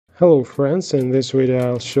Hello friends, in this video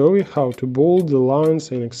I'll show you how to bold the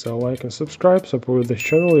lines in Excel. Like and subscribe, support this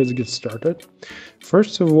channel. Let's get started.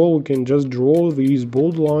 First of all, we can just draw these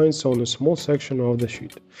bold lines on a small section of the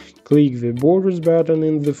sheet. Click the borders button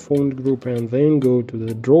in the font group and then go to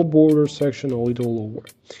the draw border section a little lower.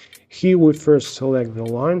 Here we first select the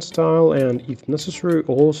line style and, if necessary,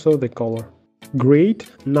 also the color.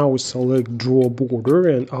 Great, now we select draw border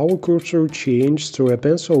and our cursor changes to a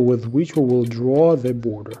pencil with which we will draw the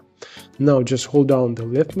border. Now just hold down the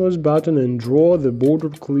leftmost button and draw the border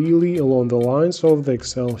clearly along the lines of the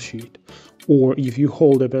Excel sheet. Or if you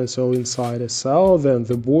hold a pencil inside a cell, then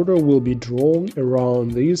the border will be drawn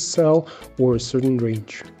around this cell or a certain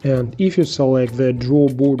range. And if you select the Draw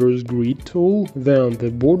Borders Grid tool, then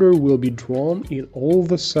the border will be drawn in all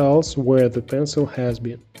the cells where the pencil has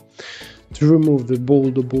been. To remove the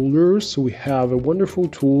borders, we have a wonderful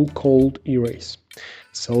tool called Erase.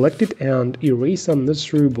 Select it and erase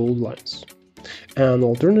unnecessary bold lines. An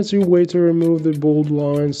alternative way to remove the bold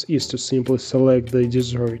lines is to simply select the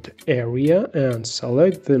desired area and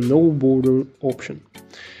select the No Border option.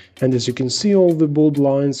 And as you can see, all the bold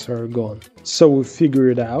lines are gone. So we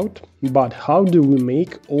figured it out, but how do we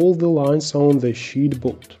make all the lines on the sheet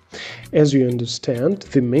bold? As you understand,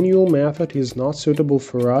 the manual method is not suitable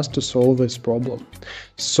for us to solve this problem.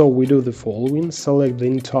 So we do the following: select the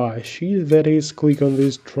entire sheet, that is, click on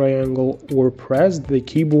this triangle or press the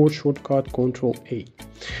keyboard shortcut Ctrl+A.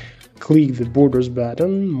 Click the Borders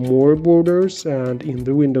button, More Borders, and in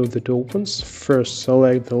the window that opens, first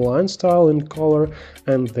select the line style and color,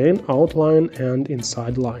 and then Outline and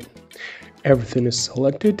Inside Line. Everything is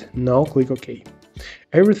selected, now click OK.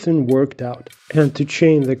 Everything worked out. And to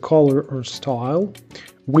change the color or style,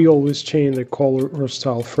 we always change the color or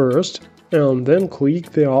style first, and then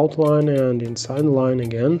click the Outline and Inside Line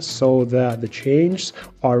again, so that the changes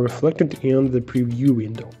are reflected in the preview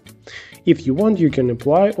window. If you want, you can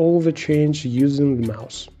apply all the change using the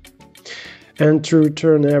mouse. And to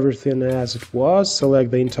return everything as it was,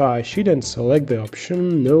 select the entire sheet and select the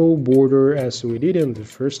option No Border as we did in the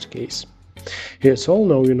first case. It's all,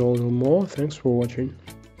 now you know more. Thanks for watching.